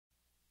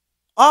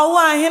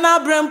Owoahene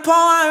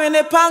Abrempong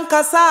Ahwenepa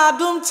Nkasa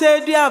Adom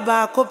Kyei-Duah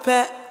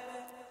bakope.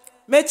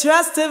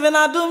 Metra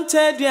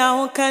stephenadomkyeiduah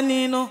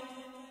hokanino.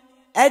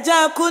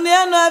 Eja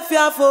kunie no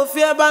afia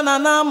fofie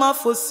banana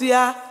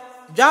mafosia.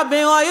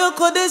 Jabin oyo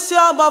kodesi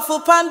obafu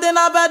pande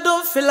na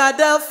bedum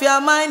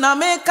Philadelphiamovement na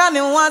meka ni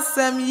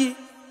wasem yi.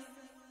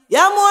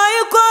 Yamu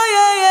ayuko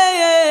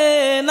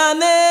ye na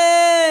ne.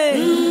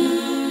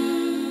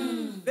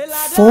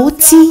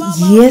 40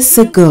 years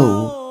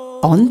ago,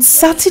 on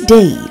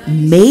Saturday,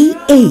 May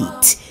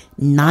 8,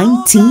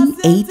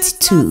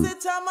 1982,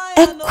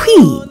 a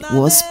queen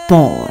was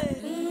born.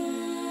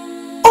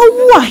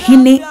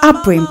 Owoahene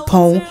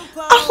Abrempong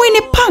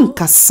Ahwenepa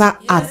Nkasa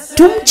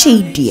Adom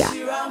Kyei-Duah,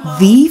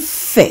 the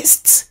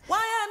first,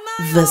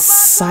 the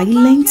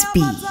silent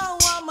bead.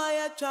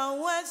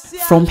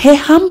 From her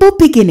humble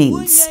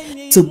beginnings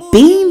to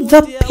being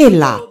the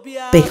pillar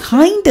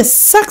behind the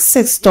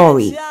success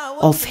story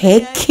of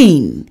her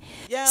king,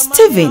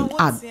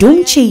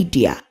 stephenadomkyeiduah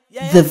Kyei-Duah,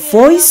 the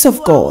voice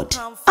of God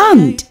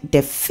and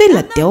the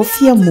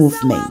Philadelphia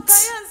movement.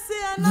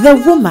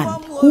 The woman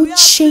who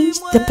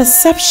changed the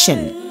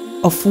perception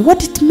of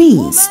what it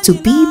means to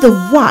be the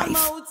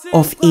wife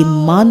of a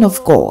man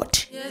of God.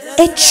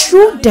 A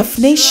true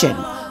definition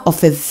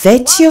of a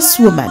virtuous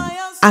woman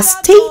as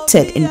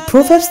stated in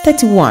Proverbs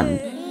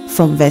 31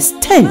 from verse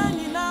 10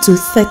 to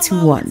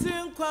 31.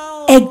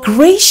 A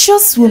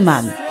gracious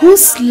woman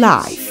whose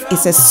life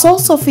is a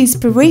source of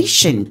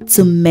inspiration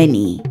to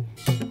many.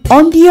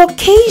 On the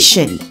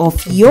occasion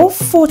of your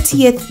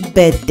 40th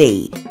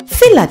birthday,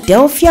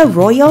 Philadelphia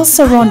royals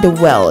around the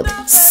world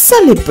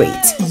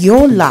celebrate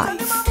your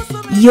life.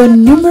 Your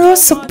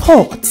numerous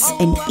supports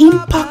and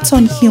impact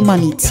on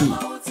humanity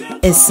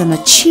is an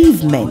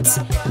achievement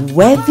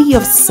worthy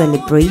of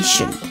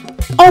celebration.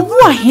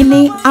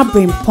 Owoahene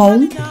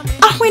Abrempong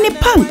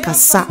Ahwenepa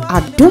Nkasa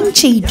Adom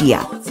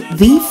Kyei-Duah,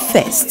 the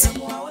first.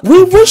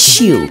 We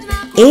wish you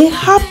a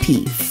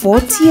happy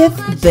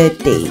 40th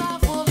birthday.